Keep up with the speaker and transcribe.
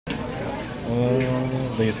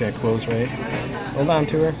I think it's gonna close right. Hold on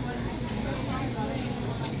to her.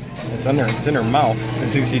 It's in her mouth. I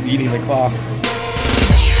think she's eating the claw.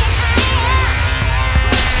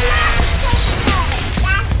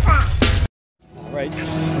 Right,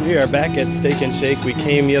 we are back at Steak and Shake. We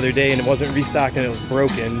came the other day and it wasn't restocked and it was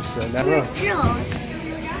broken. So now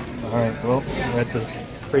alright, well, we're at this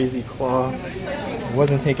crazy claw. It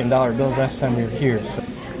wasn't taking dollar bills last time we were here, so.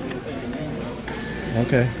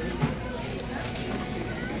 Okay.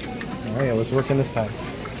 Alright, let's work in this time.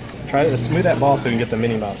 Try to smooth that ball so we can get the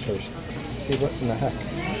Minnie Mouse first. Okay, what in the heck?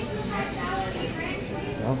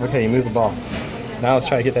 Well, okay, you move the ball. Now let's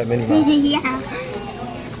try to get that Minnie Mouse. Yeah.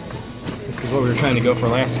 This is what we were trying to go for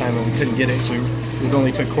last time and we couldn't get it. So we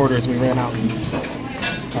only took quarters and we ran out.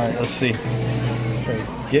 Alright, let's see. Okay,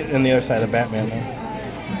 get in the other side of the Batman now.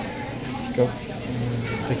 Go. I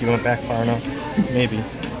think you went back far enough. Maybe. I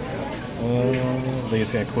think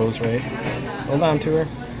it's gonna close right. Hold on to her.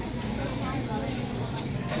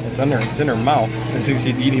 It's in her mouth. I think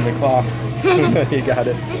she's eating the claw. You got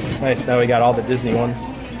it. Nice. Now we got all the Disney ones.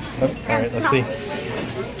 Oh, all right, let's see.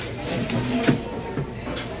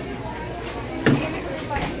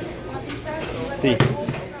 See.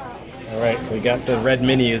 All right, we got the red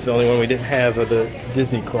Minnie. Is the only one we didn't have of the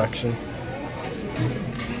Disney collection.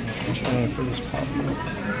 I'm trying for this pop.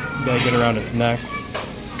 Gotta get around its neck.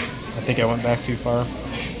 I think I went back too far.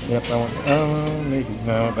 Yep, I went. Maybe.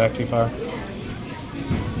 No, I went back too far.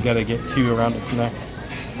 You gotta get two around its neck.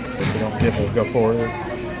 If you don't get it, go forward.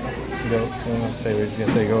 Go. Let's say we're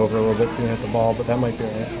gonna say go over a little bit so you hit the ball, but that might be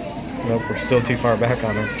alright. Nope, we're still too far back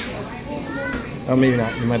on her. Oh, maybe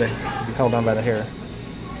not. You might have held on by the hair.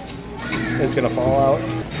 It's gonna fall out.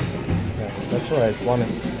 Yeah, that's where I want to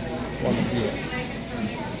do it.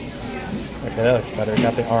 Okay, that looks better.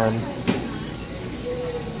 Got the arm.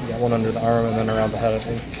 Got one under the arm and then around the head, I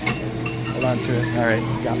think. Hold on to it. Alright,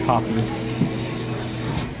 got Poppy.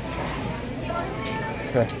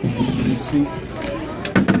 Okay, let's see.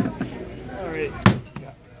 Alright,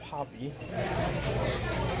 got Poppy.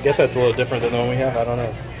 I guess that's a little different than the one we have. I don't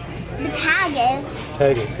know. The tag is.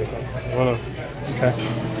 Tag is different. Okay.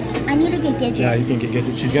 I need to get Gidget. Yeah, you can get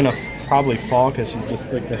Gidget. She's gonna probably fall because she's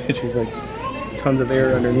just like that. She's like tons of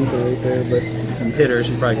air underneath her right there. But if you hit her,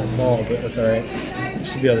 she's probably gonna fall. But that's all right. You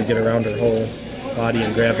should be able to get around her whole body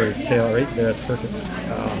and grab her tail right there. That's perfect.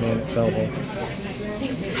 Oh man, it fell though.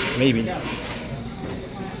 Maybe.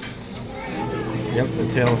 Yep, the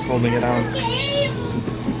tail is holding it on.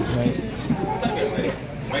 Nice. All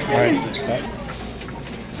right.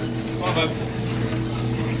 Come on, bud.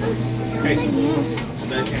 Casey.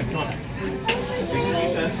 Come on.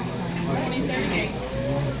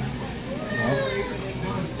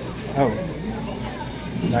 Oh.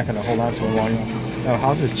 Not gonna hold on to him long enough. Oh,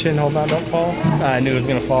 how's his chin holding on? Don't fall. I knew it was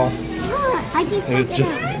gonna fall. It was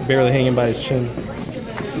just barely hanging by his chin.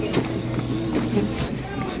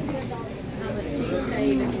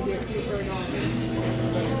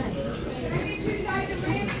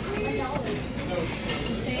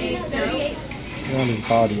 Around his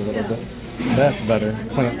body a little bit. That's better.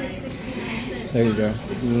 There you go.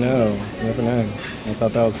 No, never mind. I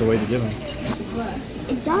thought that was the way to get him.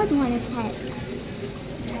 It does want its head.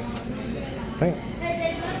 I think.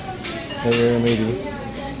 There, maybe.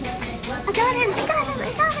 I got him! I got him! I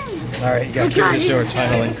got him! Alright, you got Curious George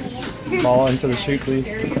finally. Ball into the chute, please.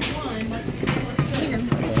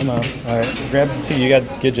 Come on. Alright, grab the two. You got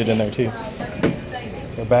Gidget in there too.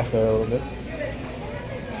 Go back there a little bit.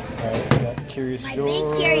 Alright, we got Curious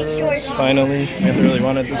George. Finally, Samantha really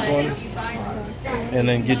wanted this one. And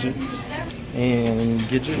then Gidget. And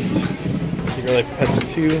Gidget. Secret Life Pets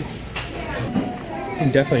 2. You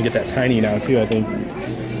can definitely get that tiny now too, I think.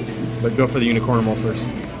 But go for the unicorn first.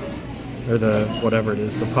 Or the, whatever it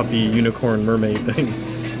is, the puppy unicorn mermaid thing. I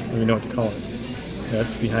don't even know what to call it. Yeah,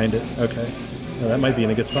 that's behind it. Okay. Oh, that might be in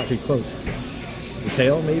a good spot. Pretty close. The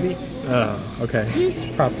tail, maybe? Oh, okay.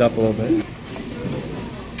 It's propped up a little bit.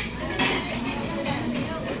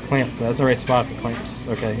 Clamp. That's the right spot for clamps.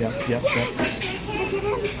 Okay, yep.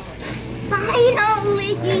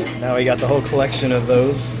 Finally! Now we got the whole collection of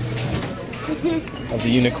those. Of the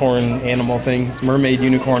unicorn animal things. Mermaid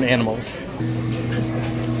unicorn animals.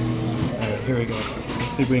 Alright, here we go.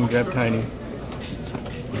 Let's see if we can grab Tiny.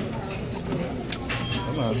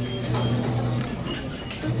 Come on.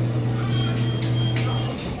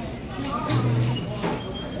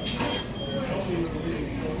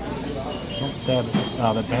 Don't stab it. Just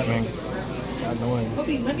that Batman got in the way. I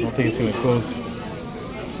don't think it's going to close.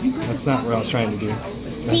 That's not what I was trying to do.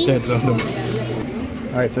 Not dead zone him.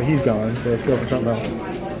 Alright, so he's gone, so let's go for something else.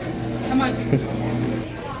 Come on.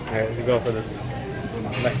 Alright, let's go for this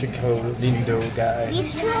Mexico Lindo guy,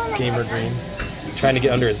 These two are like GamerGreen. Trying to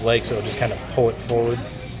get under his leg so it'll just kind of pull it forward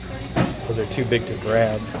because they're too big to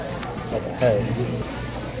grab. It's like a head.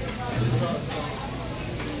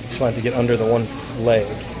 Just wanted to get under the one leg.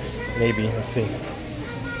 Maybe. Let's see.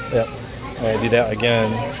 Yep. Alright, do that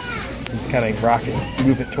again. Just kind of rock it,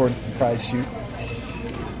 move it towards the prize chute.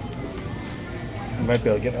 You might be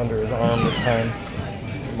able to get under his arm this time.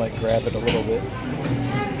 You might grab it a little bit.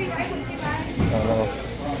 I don't know.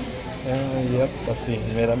 Yep, let's see.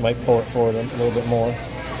 Maybe that might pull it forward a little bit more.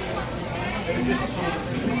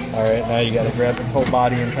 Alright, now you gotta grab its whole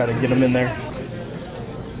body and try to get him in there.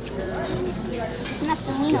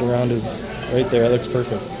 Get around his... right there, that looks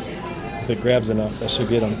perfect. If it grabs enough, that should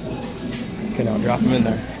get him. Okay, now drop him in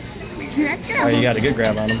there. Alright, you got a good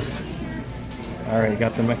grab on him. Alright,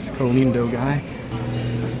 got the Mexico Lindo guy.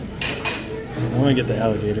 I want to get the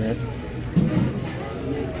alligator, right?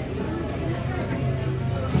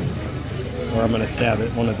 Or I'm going to stab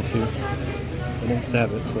it, one of the two. I didn't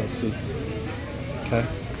stab it, so let's see. Okay.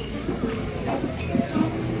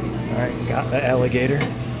 Alright, got the alligator.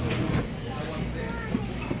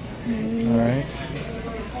 Alright.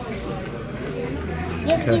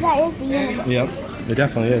 Yep, see, that is the Uni Goat. Yep, it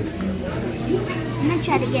definitely is. I'm gonna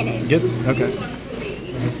try to get it. Get it? Okay.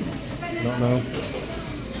 Don't know.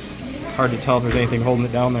 It's hard to tell if there's anything holding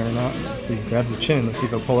it down there or not. Let's see, grabs the chin. Let's see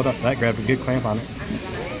if it'll pull it up. That grabbed a good clamp on it.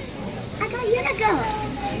 I got Uni Goat.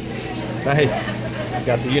 Nice.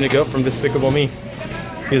 Got the Uni Goat from Despicable Me.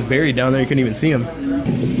 He was buried down there. You couldn't even see him.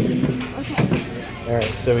 Okay. Alright,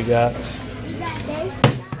 so we got You got this.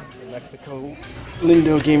 Mexico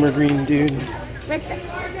Lindo GamerGreen dude. What's the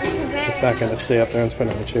It's not going to stay up there and spin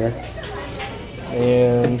on the chair.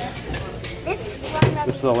 And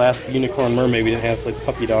this is the last unicorn mermaid we didn't have. It's like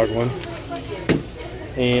puppy dog one.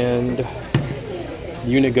 And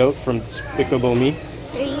Uni Goat from Despicable Me.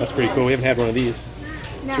 That's pretty cool. We haven't had one of these.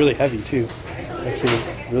 It's really heavy too. Actually,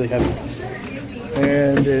 really heavy.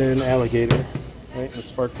 And an alligator. Right, a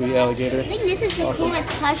sparkly alligator. I think this is the coolest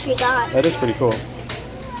plush we got. That is pretty cool.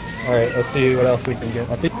 Alright, let's see what else we can get.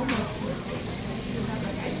 I think.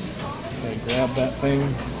 Okay, grab that thing.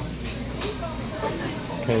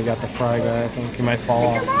 Okay, you got the fry guy. I think he might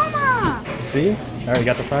fall It's a off. llama. See? Alright, you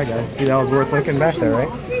got the fry guy. See, that was worth looking back there, right?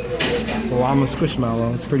 It's a llama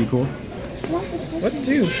squishmallow. It's pretty cool. What,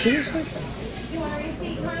 dude? Seriously?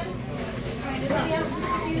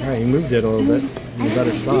 Alright, you moved it a little bit. In a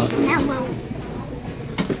better spot. That one.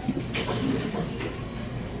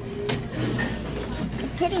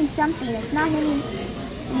 It's hitting something. It's not hitting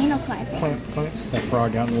the unicorn thing. Clank, clank. That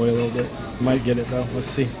frog got in the way a little bit. Might get it though. Let's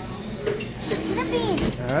see. Slipping.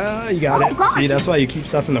 Ah, you got it. Gosh. See, that's why you keep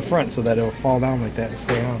stuff in the front so that it'll fall down like that and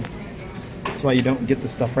stay on. That's why you don't get the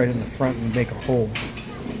stuff right in the front and make a hole.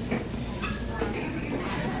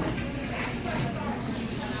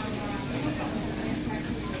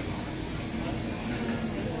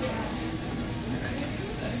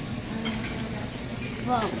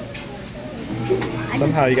 Whoa.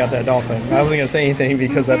 Somehow you got that dolphin. I wasn't going to say anything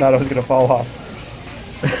because I thought it was going to fall off.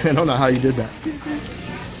 I don't know how you did that.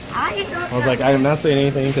 I was like, I'm not saying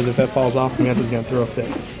anything because if that falls off, Samantha's going to throw a fit.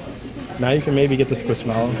 Now you can maybe get the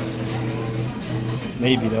squishmallow.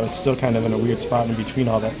 Maybe though, it's still kind of in a weird spot in between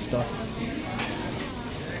all that stuff.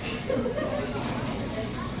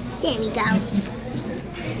 There we go.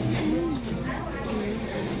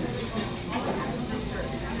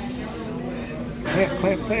 Clamp,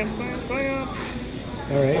 clamp, clamp, clamp, clamp.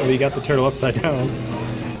 Alright, well you got the turtle upside down.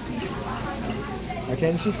 Okay,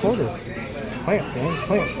 it's just quarters. Clamp, man,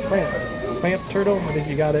 clamp, clamp. Clamp, turtle, I think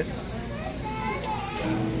you got it.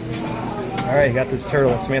 Alright, you got this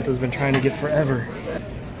turtle that Samantha's been trying to get forever.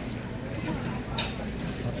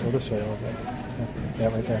 I'll go this way a little bit. Yeah,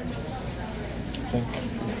 right there. I think.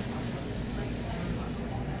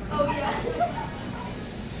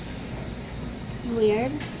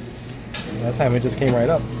 Weird. That time it just came right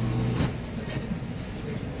up.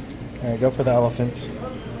 Alright, go for the elephant.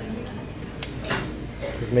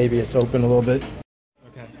 Because maybe it's open a little bit.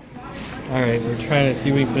 Okay. Alright, we're trying to see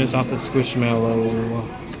if we can finish off the squishmallow.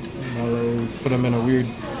 Put him in a weird...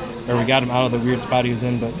 Or we got him out of the weird spot he was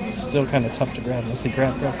in, but it's still kind of tough to grab. Let's see,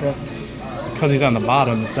 grab, grab, grab. Because he's on the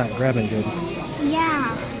bottom, it's not grabbing good.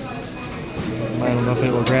 Yeah. I don't know if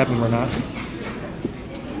it will grab him or not.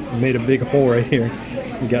 We made a big hole right here.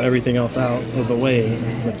 We got everything else out of the way,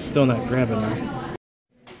 but it's still not grabbing him.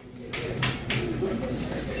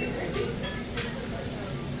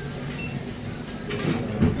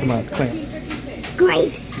 Come on, clamp.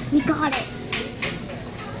 Great. We got it.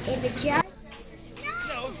 If it just...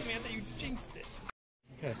 No, Samantha, you jinxed it.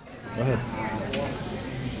 Okay, go ahead.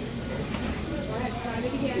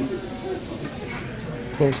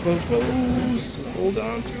 Close, close, close. Hold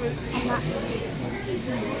on to it.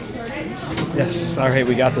 Yes, alright,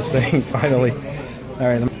 we got this thing, finally.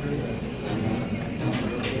 Alright.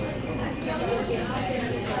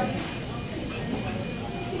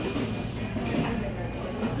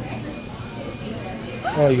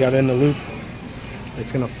 Oh, you got it in the loop.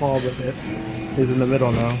 It's gonna fall, but it is in the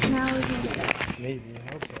middle now. Maybe,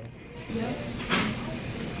 I hope so.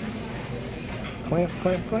 Clamp,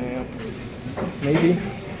 clamp, clamp. Maybe.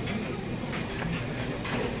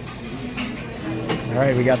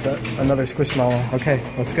 Alright, we got another Squishmallow. Okay,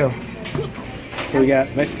 let's go. So we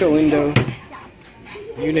got Mexico Lindo,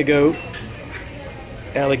 Uni Goat,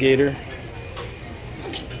 Alligator,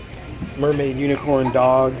 Mermaid Unicorn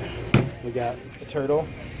Dog. We got a turtle,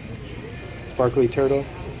 sparkly turtle,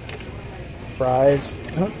 fries.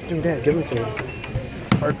 Don't do that, give it to her.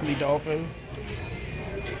 Sparkly dolphin.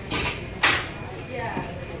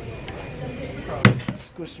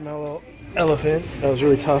 Squishmallow elephant. That was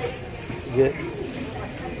really tough to get.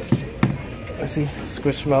 Let's see.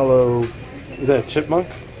 Squishmallow. Is that a chipmunk?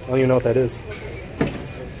 I don't even know what that is.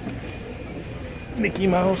 Mickey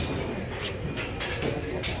Mouse.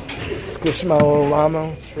 Squishmallow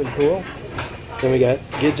llama. It's pretty cool. Then we got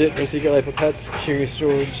Gidget from Secret Life of Pets. Curious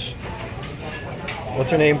George.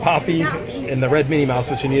 What's her name? Poppy. And the red Minnie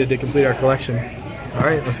Mouse, which you needed to complete our collection.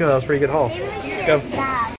 Alright, let's go. That was a pretty good haul. Let's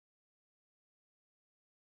go.